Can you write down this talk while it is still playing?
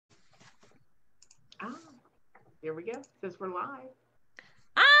Here we go. Says we're live.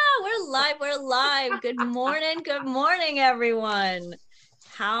 We're live. We're live. Good morning. Good morning, everyone.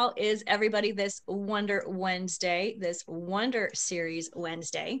 How is everybody this Wonder Wednesday, this Wonder Series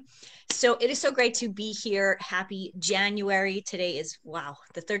Wednesday? So it is so great to be here. Happy January. Today is, wow,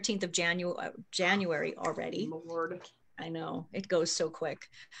 the 13th of January already. Lord. I know it goes so quick.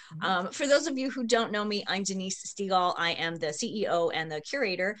 Mhm. For those of you who don't know me, I'm Denise Stegall. I am the CEO and the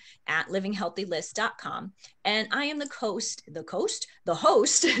curator at livinghealthylist.com. And I am the host of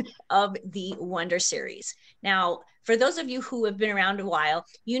the Wonder Series. Now, for those of you who have been around a while,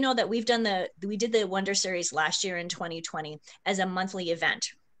 you know that we did the Wonder Series last year in 2020 as a monthly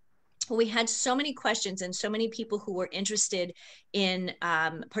event. We had so many questions and so many people who were interested in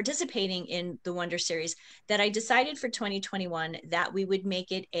participating in the Wonder Series that I decided for 2021 that we would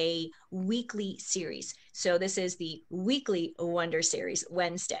make it a weekly series. So this is the weekly Wonder Series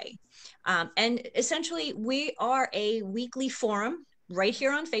Wednesday. And essentially, we are a weekly forum right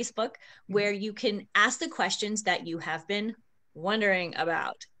here on Facebook where you can ask the questions that you have been wondering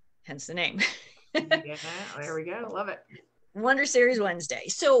about, hence the name. Yeah, there we go. Love it. Wonder Series Wednesday.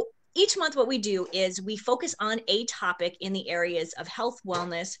 So each month, what we do is we focus on a topic in the areas of health,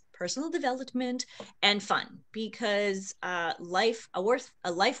 wellness, personal development, and fun. Because a life worth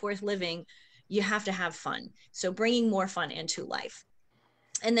living, you have to have fun. So bringing more fun into life.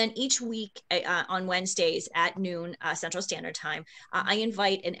 And then each week on Wednesdays at noon Central Standard Time, I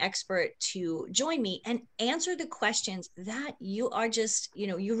invite an expert to join me and answer the questions that you are just,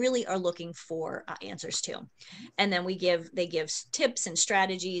 you really are looking for answers to. And then they give tips and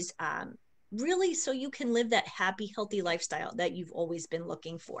strategies, really, so you can live that happy, healthy lifestyle that you've always been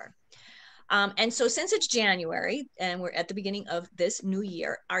looking for. And so since it's January and we're at the beginning of this new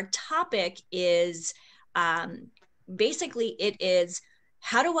year, our topic is basically it is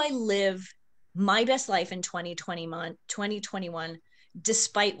how do I live my best life in 2021,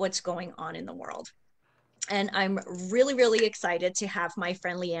 despite what's going on in the world? And I'm really, really excited to have my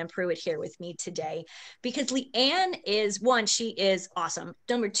friend Leanne Pruett here with me today because Leanne is one, she is awesome.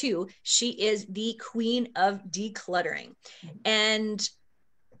 Number two, she is the queen of decluttering. And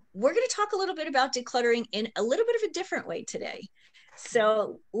we're going to talk a little bit about decluttering in a little bit of a different way today.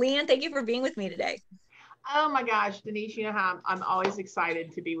 So, Leanne, thank you for being with me today. Oh my gosh, Denise, you know how I'm always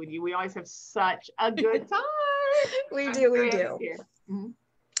excited to be with you. We always have such a good time. We I'm do, we very happy do. here. Mhm.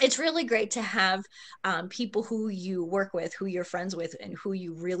 It's really great to have people who you work with, who you're friends with, and who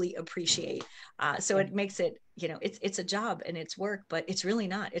you really appreciate. So Yeah. it makes it, it's a job and it's work, but it's really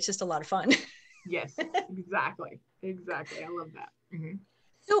not. It's just a lot of fun. Yes, exactly. Exactly. I love that. Mhm.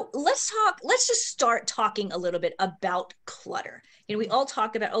 So let's just start talking a little bit about clutter. We all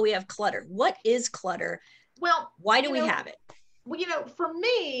talk about, oh, we have clutter. What is clutter? Well, Why do you we know, have it? for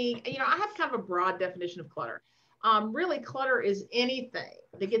me, I have kind of a broad definition of clutter. Really, clutter is anything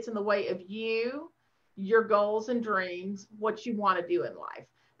that gets in the way of you, your goals and dreams, what you want to do in life.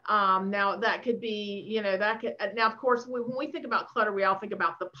 Now that could be, now of course, when we think about clutter, we all think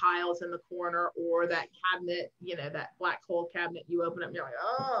about the piles in the corner or that cabinet, that black hole cabinet you open up and you're like,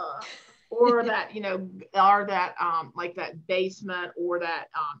 oh, or that, or that, like that basement or that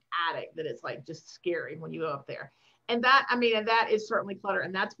attic that it's like just scary when you go up there. And that, I mean, and that is certainly clutter,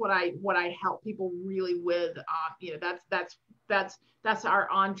 and that's what I help people really with. That's our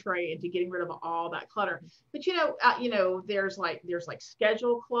entree into getting rid of all that clutter. But there's like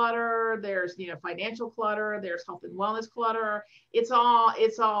schedule clutter, there's financial clutter, there's health and wellness clutter. It's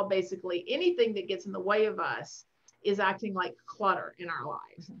all basically anything that gets in the way of us is acting like clutter in our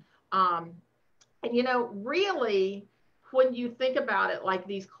lives. Um, and really, when you think about it, like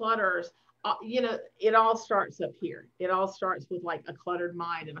these clutters, it all starts up here. It all starts with like a cluttered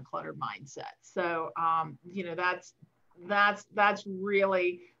mind and a cluttered mindset. So, that's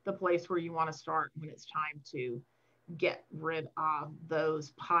really the place where you want to start when it's time to get rid of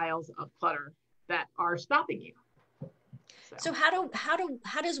those piles of clutter that are stopping you. So, So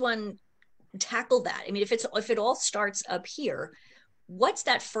how does one tackle that? I mean, if it all starts up here, what's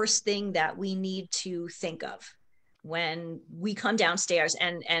that first thing that we need to think of when we come downstairs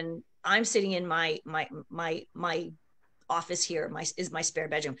and I'm sitting in my office here, my spare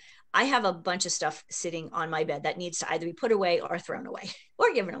bedroom. I have a bunch of stuff sitting on my bed that needs to either be put away or thrown away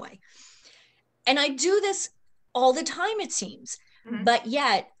or given away. And I do this all the time, it seems, mhm. but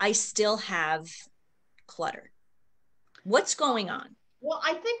yet I still have clutter. What's going on? Well,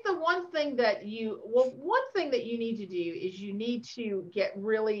 I think one thing that you need to do is you need to get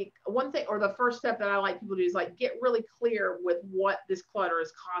really one thing, or the first step that I like people to do is like get really clear with what this clutter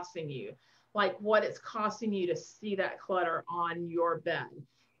is costing you, like what it's costing you to see that clutter on your bed.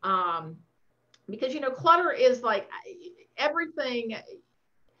 Um, because, clutter is like everything.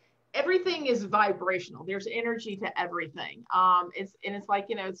 Everything is vibrational. There's energy to everything. It's like,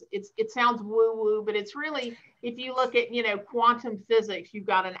 it sounds woo woo, but it's really, if you look at, quantum physics, you've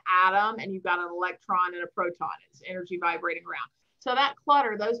got an atom and you've got an electron and a proton. It's energy vibrating around. So that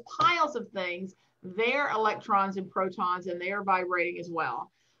clutter, those piles of things, they're electrons and protons, and they are vibrating as well.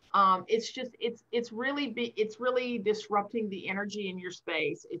 It's really disrupting the energy in your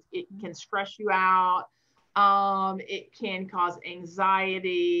space. It can stress you out. It can cause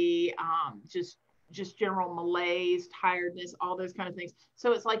anxiety, just general malaise, tiredness, all those kind of things.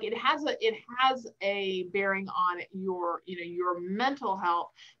 So it's like it has a bearing on your mental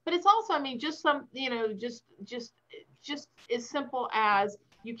health, but it's also, I mean, just some, just as simple as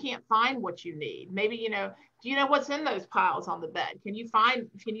you can't find what you need. Maybe, do you know what's in those piles on the bed? Can you find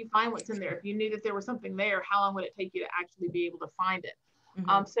what's in there? If you knew that there was something there, how long would it take you to actually be able to find it?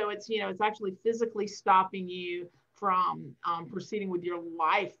 So it's actually physically stopping you from proceeding with your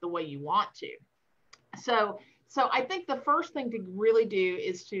life the way you want to. So I think the first thing to really do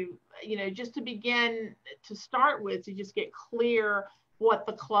is to, just to begin to start with, to just get clear what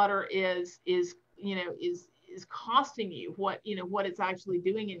the clutter is costing you, what it's actually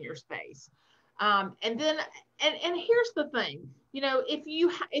doing in your space. And then, and here's the thing,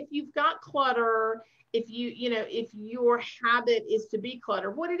 if you've got clutter, if your habit is to be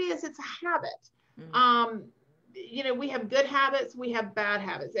clutter, what it is, it's a habit. We have good habits, we have bad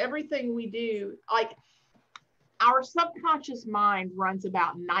habits. Everything we do, like our subconscious mind runs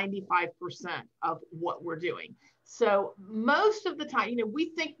about 95% of what we're doing. So most of the time,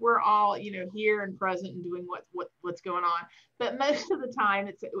 we think we're all, here and present and doing what's going on. But most of the time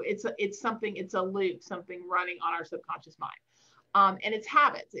it's a loop, something running on our subconscious mind. And it's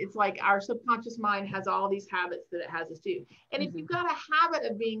habits. It's like our subconscious mind has all these habits that it has us do. And if you've got a habit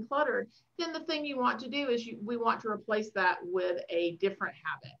of being cluttered, then the thing you want to do is we want to replace that with a different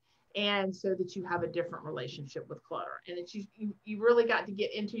habit. And so that you have a different relationship with clutter. And it's you really got to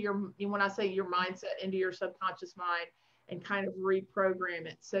get into when I say your mindset, into your subconscious mind and kind of reprogram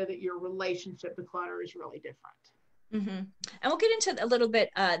it so that your relationship to clutter is really different. And we'll get into a little bit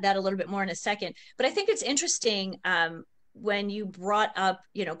that a little bit more in a second. But I think it's interesting when you brought up,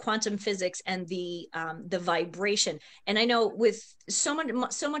 quantum physics and the vibration. And I know with so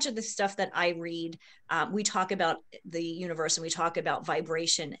much of the stuff that I read, we talk about the universe and we talk about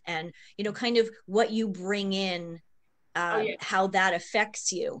vibration and, kind of what you bring in, how that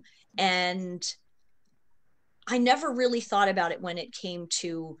affects you. And I never really thought about it when it came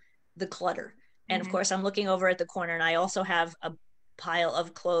to the clutter. And of course, I'm looking over at the corner and I also have a pile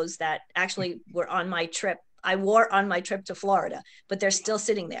of clothes that actually were on my trip. I wore on my trip to Florida, but they're still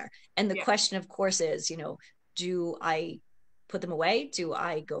sitting there. And the question, of course, is, do I put them away? Do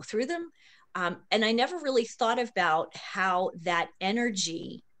I go through them? And I never really thought about how that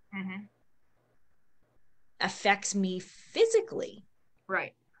energy affects me physically.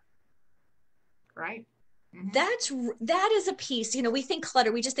 Right. That is a piece. We think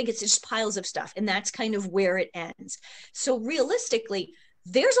clutter, we just think it's just piles of stuff, and that's kind of where it ends. So realistically,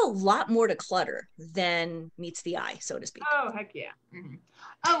 there's a lot more to clutter than meets the eye, so to speak. Oh, heck yeah.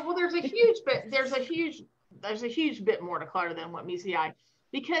 Oh, well, there's a huge bit more to clutter than what meets the eye.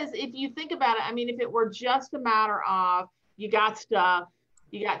 Because if you think about it, I mean, if it were just a matter of you got stuff,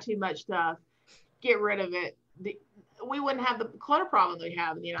 you got too much stuff, get rid of it, we wouldn't have the clutter problem that we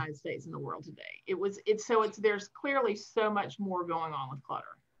have in the United States and the world today. There's clearly so much more going on with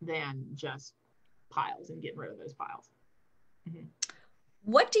clutter than just piles and getting rid of those piles.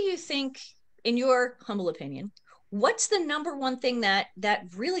 What do you think, in your humble opinion, what's the number one thing that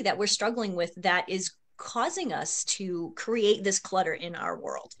we're struggling with that is causing us to create this clutter in our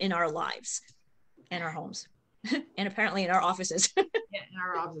world, in our lives, in our homes, and apparently in our offices? Yeah, in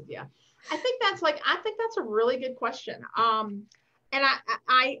our offices, yeah. I think that's a really good question. And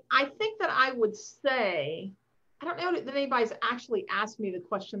I think that I would say, I don't know that anybody's actually asked me the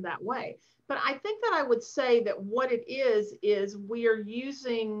question that way, but I think that I would say that what it is we are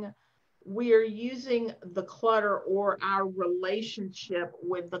using the clutter, or our relationship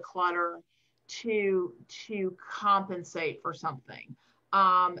with the clutter, to compensate for something.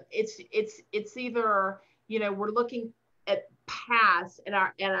 It's either, we're looking at past and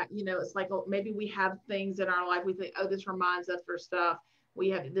our it's like, oh, maybe we have things in our life we think, oh, this reminds us for stuff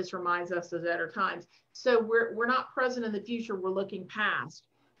this reminds us of better times, so we're not present in the future, we're looking past.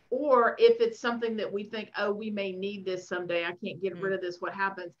 Or if it's something that we think, oh, we may need this someday, I can't get rid of this, what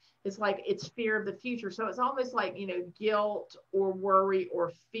happens? It's like it's fear of the future. So it's almost like, guilt or worry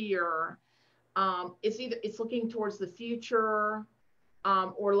or fear. It's looking towards the future,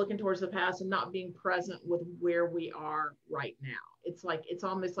 or looking towards the past and not being present with where we are right now. It's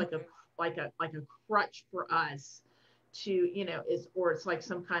almost like a crutch for us to, it's like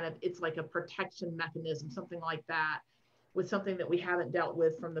some kind of, it's like a protection mechanism, something like that, with something that we haven't dealt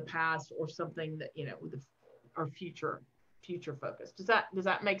with from the past, or something that, with our future focus. Does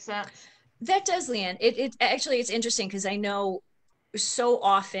that make sense? That does, Leanne. It actually, it's interesting because I know so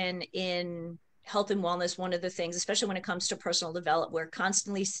often in health and wellness, one of the things, especially when it comes to personal development, we're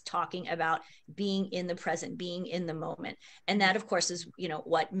constantly talking about being in the present, being in the moment. And that, of course, is,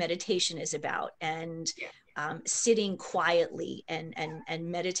 what meditation is about, and Yeah. sitting quietly and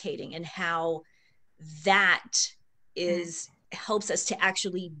meditating, and how that is helps us to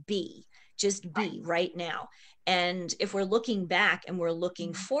actually just Right. be right now. And if we're looking back and we're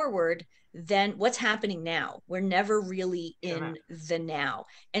looking forward, then what's happening now? We're never really You don't know. in the now.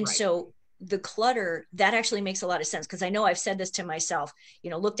 And Right. so the clutter, that actually makes a lot of sense, because I know I've said this to myself,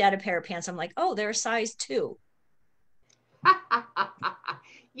 looked at a pair of pants, I'm like, oh, they're a size 2.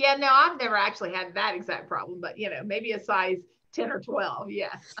 Yeah, no, I've never actually had that exact problem, but maybe a size 10 or 12.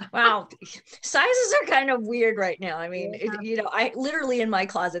 Yes. Wow, sizes are kind of weird right now. I mean, Yeah. I literally, in my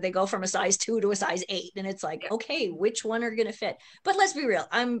closet, they go from a size 2 to a size 8, and it's like, Yeah. okay, which one are going to fit? But let's be real.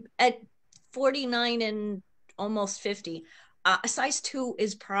 I'm at 49 and almost 50. A size 2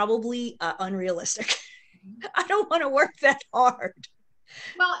 is probably unrealistic. I don't want to work that hard.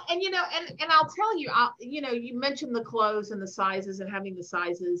 Well, and I'll tell you, you mentioned the clothes and the sizes and having the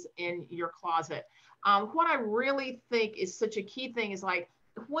sizes in your closet. What I really think is such a key thing is, like,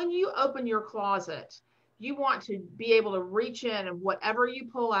 when you open your closet, you want to be able to reach in, and whatever you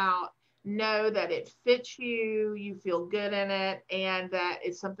pull out, know that it fits you, you feel good in it, and that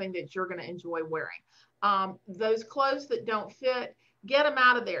it's something that you're going to enjoy wearing. Those clothes that don't fit, get them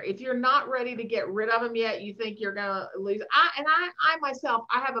out of there. If you're not ready to get rid of them yet, you think you're going to lose. I myself,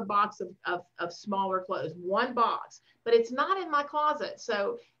 I have a box of smaller clothes, one box, but it's not in my closet.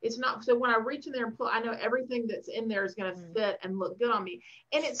 So it's not, so when I reach in there and pull, I know everything that's in there is going to fit and look good on me.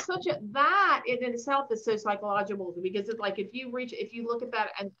 And it's that in itself is so psychological, because it's like, if you look at that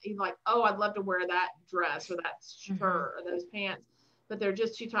and you're like, oh, I'd love to wear that dress or that shirt or those pants, but they're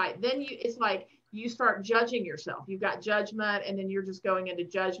just too tight. Then it's like, you start judging yourself. You've got judgment, and then you're just going into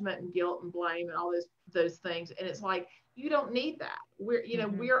judgment and guilt and blame and all those things. And it's like, you don't need that.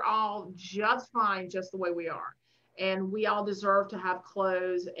 We're all just fine just the way we are. And we all deserve to have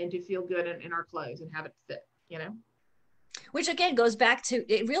clothes and to feel good in our clothes and have it fit. Which again goes back to,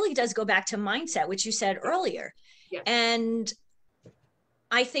 it really does go back to mindset, which you said earlier. Yes. And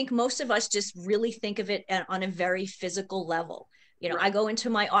I think most of us just really think of it on a very physical level. Right. I go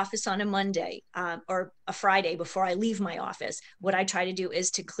into my office on a Monday or a Friday before I leave my office. What I try to do is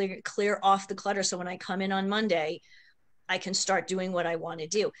to clear off the clutter. So when I come in on Monday, I can start doing what I want to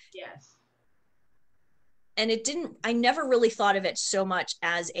do. Yes. And I never really thought of it so much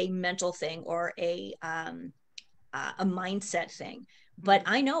as a mental thing or a mindset thing. But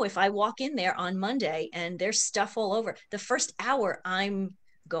I know if I walk in there on Monday and there's stuff all over, the first hour I'm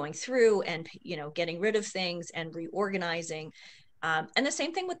going through and, getting rid of things and reorganizing. And the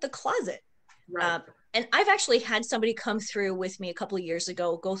same thing with the closet. Right. And I've actually had somebody come through with me a couple of years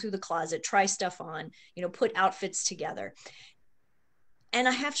ago, go through the closet, try stuff on, put outfits together. And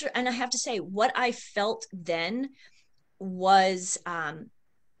I have to say, what I felt then was,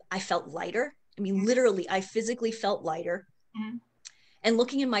 I felt lighter. I mean, literally, I physically felt lighter. Mm-hmm. And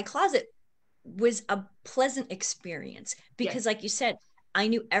looking in my closet was a pleasant experience, because, Yes. like you said, I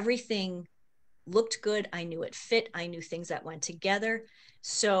knew everything looked good. I knew it fit. I knew things that went together.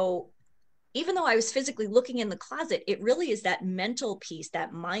 So even though I was physically looking in the closet, it really is that mental piece,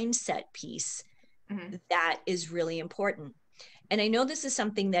 that mindset piece, that is really important. And I know this is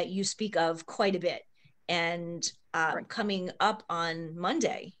something that you speak of quite a bit. And Right. coming up on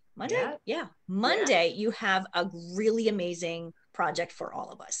Monday, Yeah. Monday, you have a really amazing project for all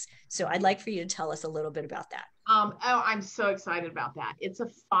of us. So I'd like for you to tell us a little bit about that. I'm so excited about that. It's a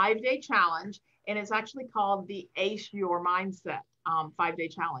 5-day challenge, and it's actually called the Ace Your Mindset 5-day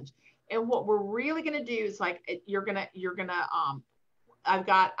challenge. And what we're really going to do is, like,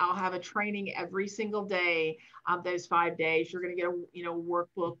 I'll have a training every single day of those 5 days. You're going to get a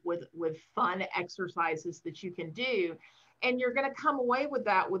workbook with fun exercises that you can do, and you're going to come away with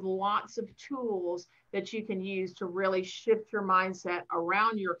that with lots of tools that you can use to really shift your mindset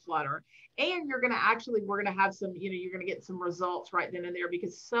around your clutter. And we're going to have some, you're going to get some results right then and there,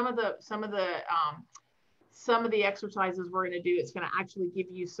 because some of the exercises we're going to do, it's going to actually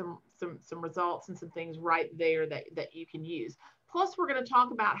give you some results and some things right there that you can use. Plus, we're going to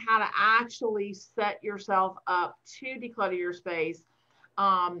talk about how to actually set yourself up to declutter your space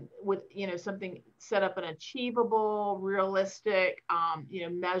with, something set up an achievable, realistic,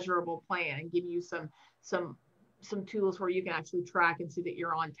 measurable plan, and give you some tools where you can actually track and see that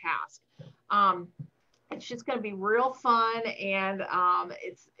you're on task. It's just going to be real fun, and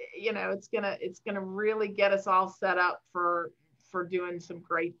it's gonna really get us all set up for doing some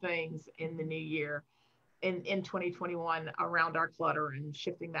great things in the new year, in 2021, around our clutter and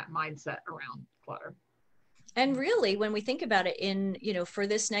shifting that mindset around clutter. And really, when we think about it, for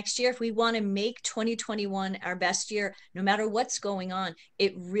this next year, if we want to make 2021 our best year, no matter what's going on,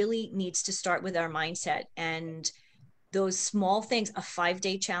 it really needs to start with our mindset. And those small things, a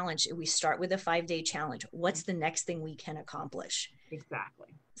 5-day challenge, we start with a 5-day challenge. What's the next thing we can accomplish? Exactly.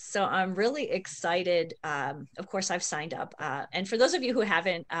 So I'm really excited. Of course, I've signed up. And for those of you who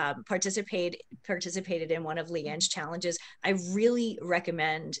haven't participated in one of Leanne's challenges, I really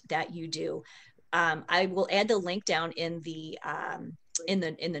recommend that you do. I will add the link down in the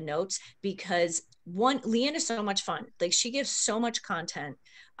notes, because Leanne is so much fun. Like, she gives so much content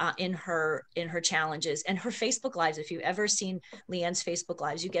in her challenges and her Facebook Lives. If you've ever seen Leanne's Facebook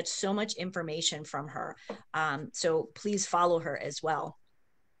Lives, you get so much information from her. So please follow her as well.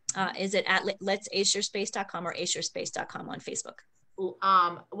 Is it at let'saceyourspace.com or aceyourspace.com on Facebook?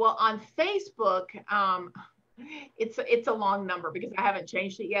 Well, on Facebook, it's a long number because I haven't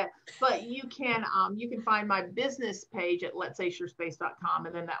changed it yet, but you can find my business page at let'saceyourspace.com,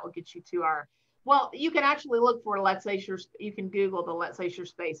 and then that will get you to you can actually look for you can Google the Let's Ace Your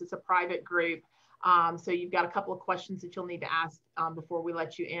Space. It's a private group. So you've got a couple of questions that you'll need to ask before we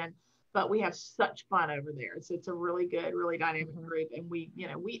let you in. But we have such fun over there. So it's a really good, really dynamic group. And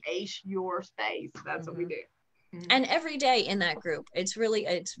we ace your space. That's what we do. And every day in that group, it's really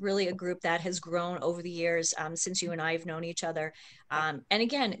a group that has grown over the years, since you and I have known each other. And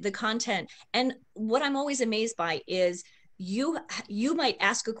again, the content, and what I'm always amazed by is you might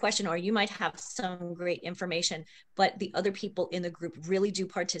ask a question, or you might have some great information, but the other people in the group really do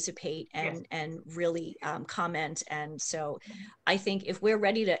participate and really comment. And so I think if we're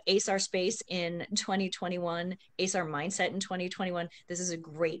ready to ace our space in 2021, ace our mindset in 2021, this is a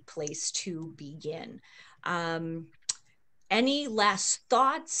great place to begin. Any last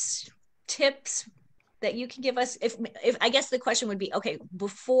thoughts, tips that you can give us? If I guess the question would be, okay,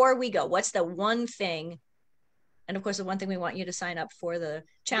 before we go, what's the one thing? And of course, the one thing we want you to sign up for the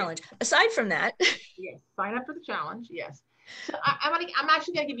challenge. Yes. Aside from that. Yes, sign up for the challenge. Yes. So I'm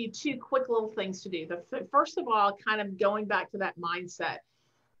actually going to give you 2 quick little things to do. First of all, kind of going back to that mindset.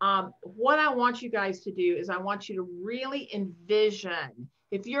 What I want you guys to do is I want you to really envision,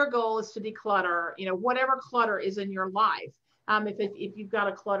 if your goal is to declutter, whatever clutter is in your life. If you've got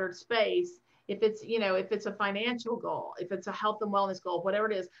a cluttered space, if it's a financial goal, if it's a health and wellness goal, whatever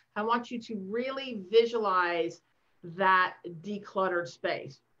it is, I want you to really visualize that decluttered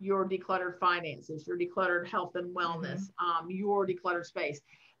space, your decluttered finances, your decluttered health and wellness, your decluttered space,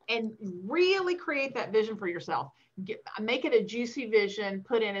 and really create that vision for yourself. Make it a juicy vision,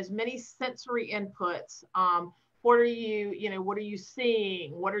 put in as many sensory inputs. What are you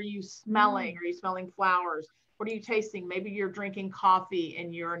seeing? What are you smelling? Are you smelling flowers? What are you tasting? Maybe you're drinking coffee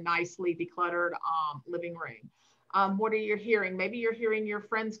in your nicely decluttered living room. What are you hearing? Maybe you're hearing your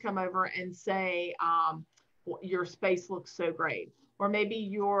friends come over and say, your space looks so great. Or maybe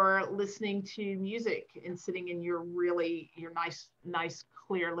you're listening to music and sitting in your nice,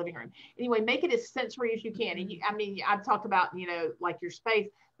 clear living room. Anyway, make it as sensory as you can. And I've talked about, like your space,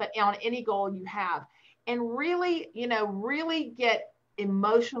 but on any goal you have. And really get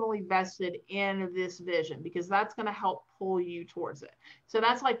emotionally vested in this vision, because that's going to help pull you towards it. So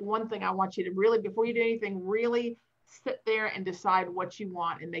that's like one thing I want you to really, before you do anything, really sit there and decide what you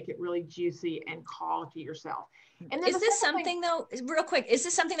want and make it really juicy and call to yourself. And then is this something though, real quick, is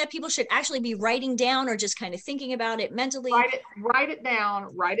this something that people should actually be writing down, or just kind of thinking about it mentally? Write it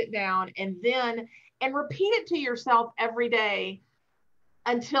down, and repeat it to yourself every day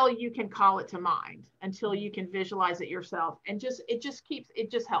until you can call it to mind, until you can visualize it yourself. And it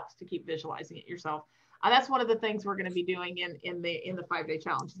just helps to keep visualizing it yourself. That's one of the things we're going to be doing in the 5-day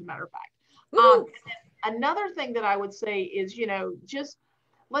challenge, as a matter of fact. Another thing that I would say is, just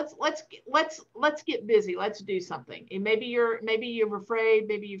let's get busy. Let's do something. And maybe you're afraid,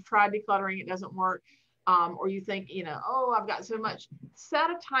 maybe you've tried decluttering, it doesn't work. Or you think, oh, I've got so much.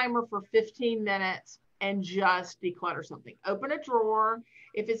 Set a timer for 15 minutes and just declutter something. Open a drawer.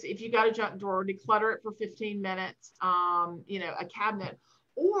 If you got a junk drawer, declutter it for 15 minutes. A cabinet.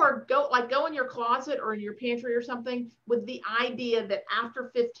 Or go in your closet or in your pantry or something, with the idea that after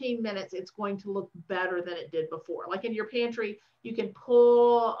 15 minutes, it's going to look better than it did before. Like in your pantry, you can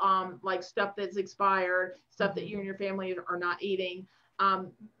pull like stuff that's expired, stuff that you and your family are not eating.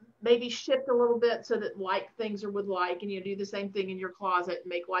 maybe shift a little bit so that like things are with like, and you do the same thing in your closet,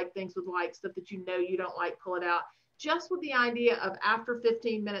 make like things with like, stuff that you know you don't like, pull it out. Just with the idea of after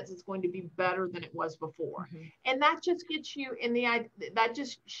 15 minutes, it's going to be better than it was before. Mm-hmm. And that just gets you in that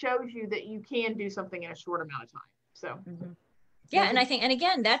just shows you that you can do something in a short amount of time. So, mm-hmm. Yeah. And I think, and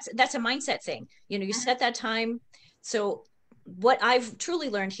again, that's a mindset thing. You set that time. So what I've truly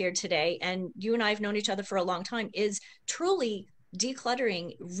learned here today, and you and I have known each other for a long time, is truly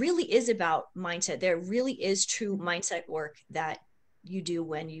decluttering really is about mindset. There really is true mindset work that you do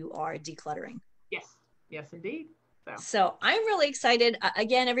when you are decluttering. Yes. Yes, indeed. So I'm really excited.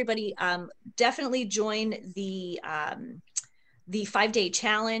 Again, everybody, definitely join the 5-day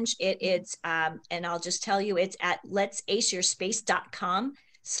challenge. It's and I'll just tell you, it's at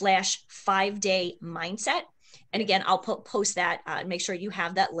let'saceyourspace.com/5-day mindset. And again, I'll post that, make sure you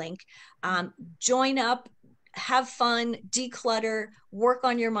have that link. Join up, have fun, declutter, work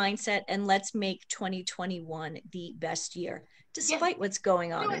on your mindset, and let's make 2021 the best year, despite what's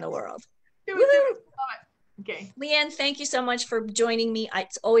going on in the world. Do it. Okay. Leanne, thank you so much for joining me.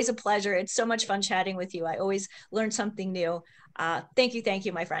 It's always a pleasure. It's so much fun chatting with you. I always learn something new. Thank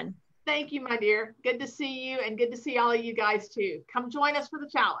you, my friend. Thank you, my dear. Good to see you, and good to see all of you guys too. Come join us for the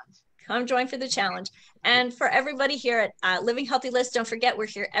challenge. Come join for the challenge. And for everybody here at Living Healthy List, don't forget, we're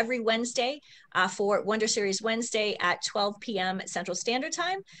here every Wednesday for Wonder Series Wednesday at 12 p.m. Central Standard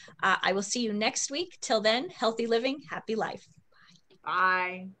Time. I will see you next week. Till then, healthy living, happy life.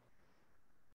 Bye.